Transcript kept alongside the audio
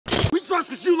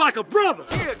trusted you like a brother.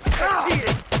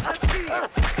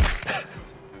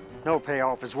 No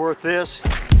payoff is worth this.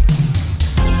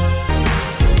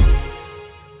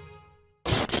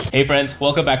 Hey friends,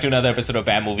 welcome back to another episode of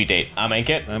Bad Movie Date. I'm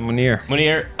Ankit. I'm Munir.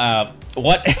 Munir,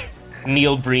 what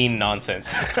Neil Breen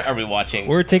nonsense are we watching?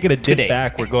 We're taking a dip today?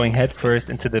 back. We're going headfirst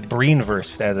into the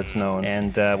Breenverse, as it's known.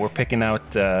 And we're picking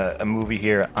out a movie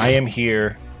here. I am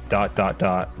here, ...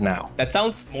 now. That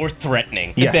sounds more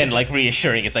threatening Yes. than like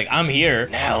reassuring. It's like, I'm here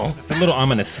now. It's a little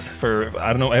ominous for,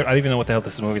 I don't know, I don't even know what the hell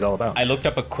this movie's all about. I looked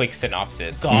up a quick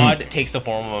synopsis. God takes the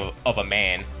form of a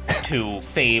man to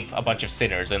save a bunch of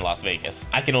sinners in Las Vegas.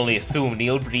 I can only assume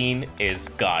Neil Breen is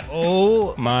God.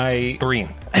 Oh my Breen.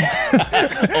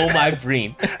 Oh my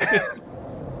Breen.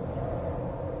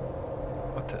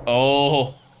 What the?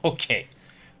 Oh, okay.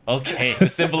 Okay, the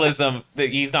symbolism that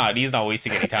he's not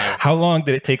wasting any time. How long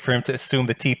did it take for him to assume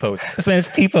the T-pose? This man is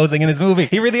T-posing in his movie.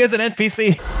 He really is an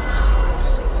NPC.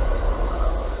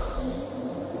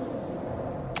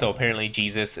 So apparently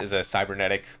Jesus is a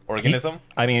cybernetic organism?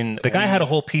 I mean, the guy had a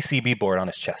whole PCB board on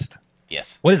his chest.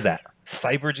 Yes. What is that?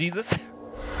 Cyborg Jesus?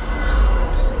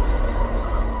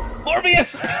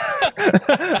 Morbius!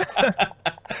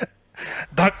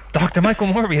 Dr. Michael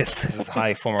Morbius. This is a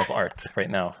high form of art right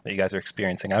now that you guys are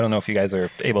experiencing. I don't know if you guys are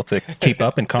able to keep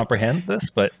up and comprehend this,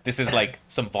 but This is like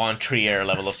some Von Trier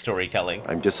level of storytelling.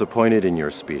 I'm disappointed in your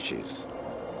species.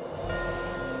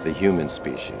 The human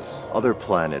species. Other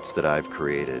planets that I've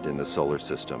created in the solar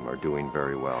system are doing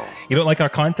very well. you don't like our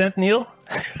content, Neil?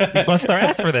 We bust our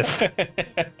ass for this.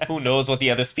 Who knows what the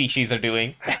other species are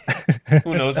doing?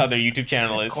 Who knows how their YouTube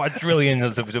channel is?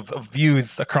 Quadrillions of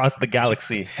views across the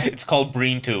galaxy. It's called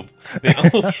BreenTube.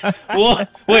 Whoa,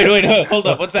 wait, hold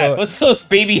up. What's that? What's those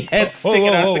baby heads sticking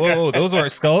out the ground? Whoa, those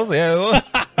weren't skulls? Yeah.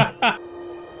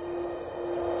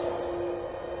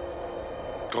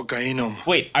 Cocaine.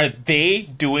 Wait, are they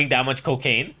doing that much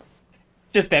cocaine?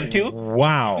 Just them two?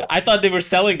 Wow. I thought they were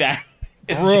selling that.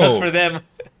 It's Bro. just for them.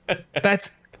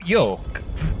 That's... Yo.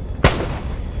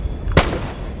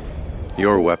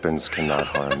 Your weapons cannot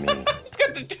harm me. He's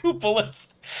got the two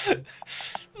bullets.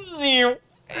 Is he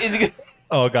gonna...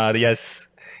 Oh, God,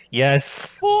 yes.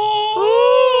 Yes.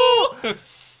 Oh!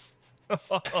 Is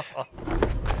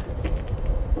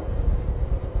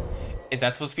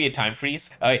that supposed to be a time freeze?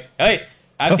 Hey,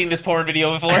 I've seen this porn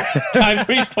video before. Time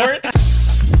freeze porn.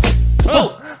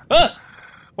 Oh!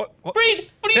 What? Breen,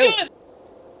 what are you doing?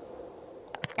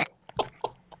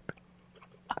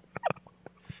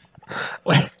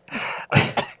 Why?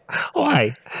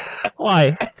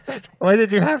 Why? Why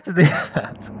did you have to do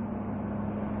that?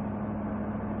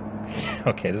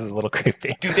 Okay, this is a little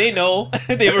creepy. Do they know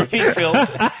they were being filmed?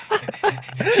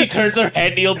 She turns her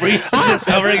head, Neil Breen is just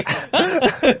hovering.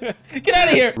 Get out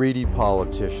of here! Greedy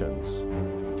politicians,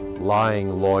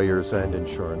 lying lawyers and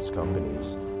insurance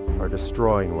companies are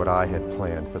destroying what I had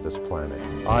planned for this planet.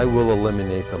 I will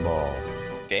eliminate them all.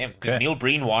 Damn, does Neil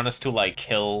Breen want us to, like,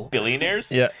 kill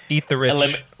billionaires? Yeah, eat the rich.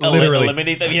 Literally.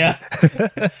 Eliminate them, yeah.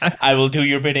 I will do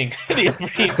your bidding, Neil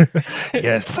Breen.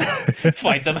 Yes.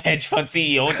 Find some hedge fund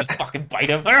CEO and just fucking bite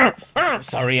him.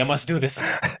 Sorry, I must do this.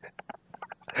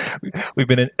 We've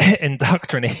been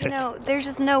indoctrinated. You know, there's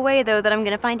just no way, though, that I'm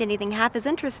gonna find anything half as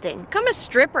interesting. Become a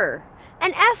stripper.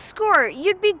 An escort.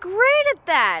 You'd be great at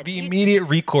that. The immediate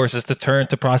recourse is to turn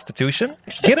to prostitution.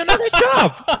 Get another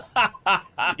job.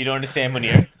 You don't understand,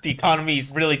 Munir. The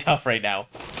economy's really tough right now.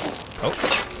 Oh.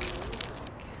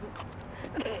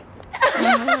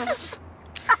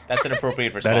 That's an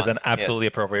appropriate response. That is an absolutely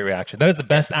appropriate reaction. That is the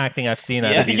best acting I've seen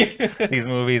out of these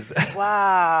movies.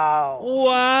 Wow.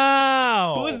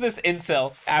 Wow. Who is this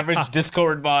incel? Average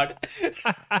Discord mod.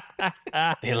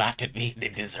 They laughed at me. They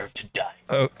deserve to die.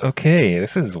 Oh, okay,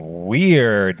 this is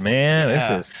weird, man. Yeah.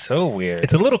 This is so weird.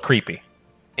 It's a little creepy.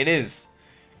 It is.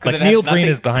 Like Neil Breen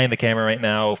is behind the camera right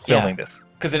now filming this.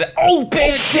 Because it... Oh,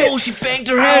 bang! Oh, she banged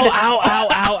her head! Ow, ow,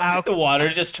 ow, ow. The water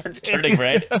just starts turning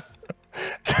red.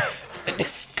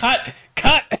 Just cut!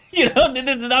 You know,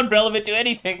 this is not relevant to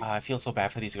anything. I feel so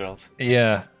bad for these girls.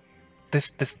 Yeah. This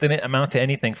didn't amount to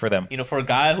anything for them. You know, for a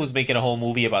guy who's making a whole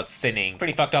movie about sinning,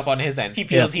 pretty fucked up on his end. He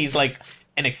feels he's like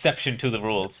an exception to the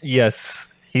rules.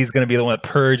 Yes. He's going to be the one that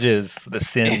purges the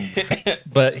sins.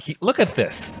 But look at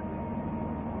this.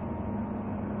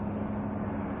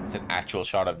 It's an actual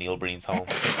shot of Neil Breen's home.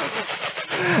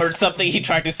 Or something he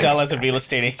tried to sell as a real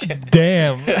estate agent.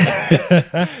 Damn.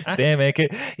 Damn,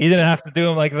 Ankit. You didn't have to do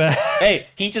him like that. Hey,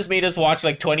 he just made us watch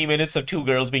like 20 minutes of two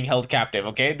girls being held captive,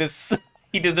 okay?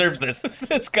 He deserves this.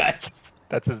 This guy.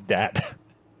 That's his dad.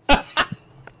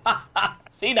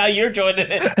 See, now you're joining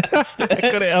it. I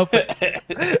couldn't help it.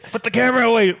 Put the camera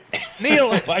away.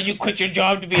 Neil! Why'd you quit your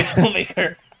job to be a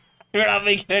filmmaker? You're not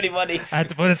making any money. I had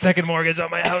to put a second mortgage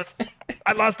on my house.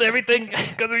 I lost everything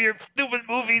because of your stupid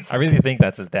movies. I really think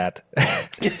that's his dad.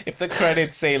 If the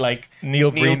credits say like Neil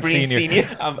Breen Sr.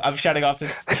 I'm shutting off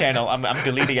this channel. I'm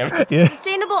deleting everything. Yeah.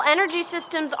 Sustainable energy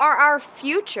systems are our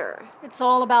future. It's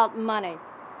all about money.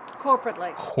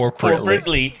 Corporately.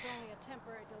 Corporately.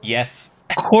 Yes.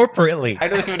 Corporately. I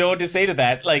don't even know what to say to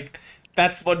that. Like,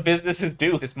 that's what businesses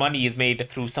do. This money is made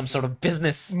through some sort of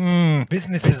business.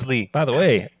 Businesses. By the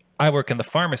way, I work in the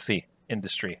pharmacy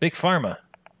industry. Big pharma.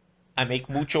 I make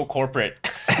mucho corporate.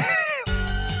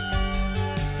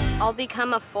 I'll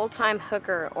become a full-time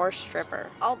hooker or stripper.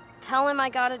 I'll tell him I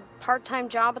got a part-time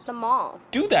job at the mall.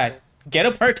 Do that. Get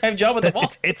a part-time job at the mall.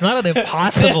 It's not an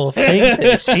impossible thing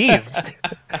to achieve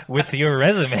with your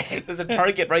resume. There's a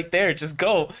target right there. Just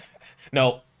go.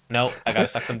 No, I gotta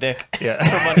suck some dick. Yeah.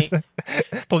 For money.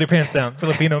 Pull your pants down,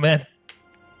 Filipino man.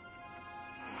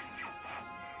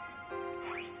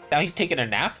 Now he's taking a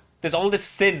nap? There's all this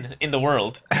sin in the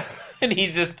world. And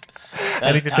he's just...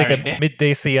 I need to take a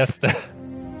midday siesta.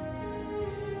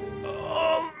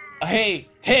 Hey!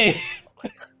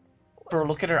 Bro,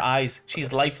 look at her eyes.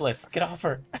 She's lifeless. Get off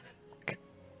her.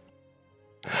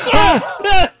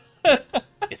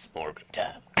 It's morbid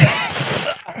time.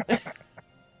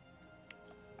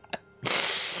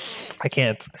 I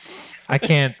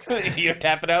can't. You're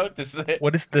tapping out? This is it.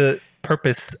 What is the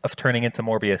purpose of turning into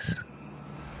Morbius?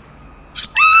 It's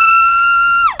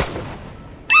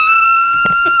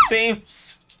the same.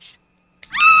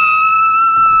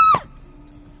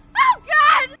 Oh,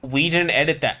 God! We didn't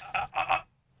edit that.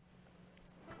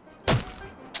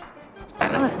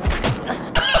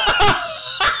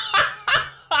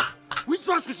 We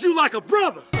trusted you like a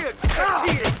brother.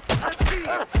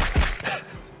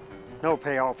 No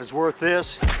payoff is worth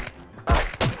this.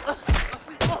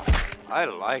 I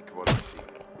like what I see.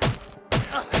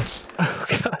 Oh,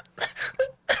 God.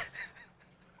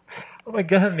 Oh, my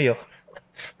God, Neil.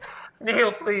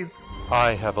 Neil, please.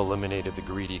 I have eliminated the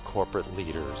greedy corporate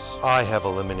leaders. I have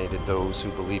eliminated those who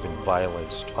believe in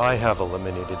violence. I have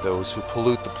eliminated those who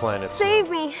pollute the planet. Save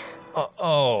me.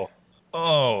 Oh,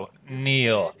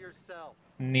 Neil.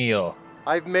 Neil.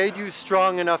 I've made you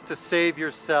strong enough to save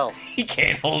yourself. He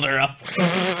can't hold her up.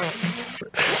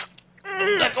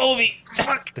 Let go of me.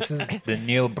 Fuck. This is the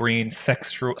Neil Breen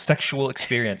sexual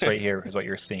experience right here is what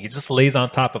you're seeing. He just lays on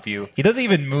top of you. He doesn't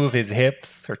even move his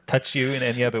hips or touch you in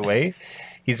any other way.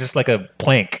 He's just like a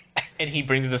plank. And he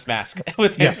brings this mask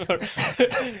with him. Yes.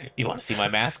 You want to see my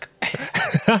mask?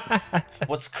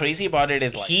 What's crazy about it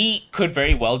is like, he could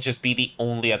very well just be the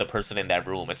only other person in that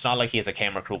room. It's not like he has a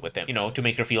camera crew with him, you know, to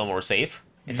make her feel more safe.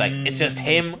 It's like, it's just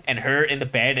him and her in the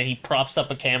bed, and he props up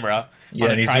a camera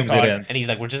on a tripod, and he's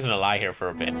like, we're just going to lie here for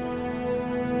a bit.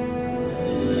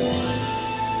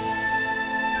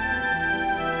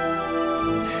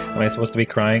 Am I supposed to be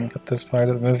crying at this part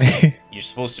of the movie? You're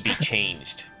supposed to be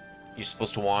changed. You're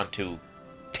supposed to want to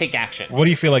take action. What do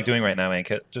you feel like doing right now,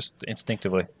 Ankit? Just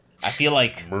instinctively. I feel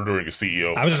like Murdering a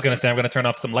CEO. I was just going to say I'm going to turn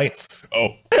off some lights. Oh.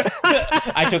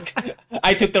 I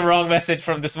took the wrong message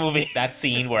from this movie. That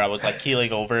scene where I was like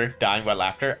keeling over, dying by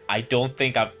laughter, I don't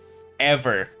think I've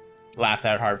ever laughed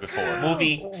that hard before.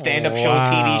 Movie, stand-up show,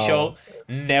 TV show,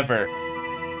 never.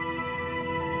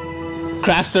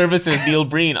 Craft services, Neil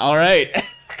Breen. All right.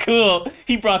 Cool.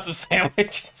 He brought some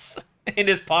sandwiches in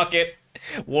his pocket.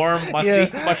 Warm,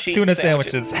 mushy tuna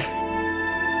sandwiches.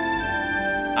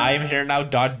 I am here now.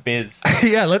 .biz.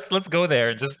 Yeah, let's go there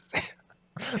and just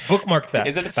bookmark that.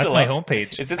 Isn't it still That's my up?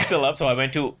 homepage. Is it still up? So I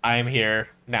went to I am here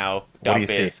now. What do you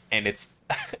 .biz, see? and it's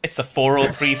a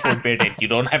 403 forbidden. You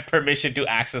don't have permission to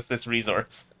access this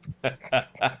resource.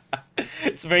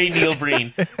 It's very Neil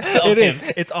Breen. It is.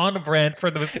 It's on brand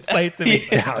for the site to be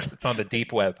down. It's on the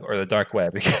deep web or the dark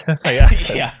web.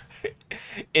 Yeah.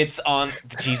 It's on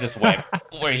the Jesus web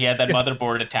where he had that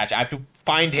motherboard attached. I have to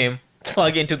find him,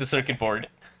 plug into the circuit board.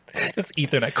 Just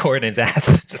Ethernet cord in his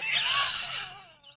ass. Just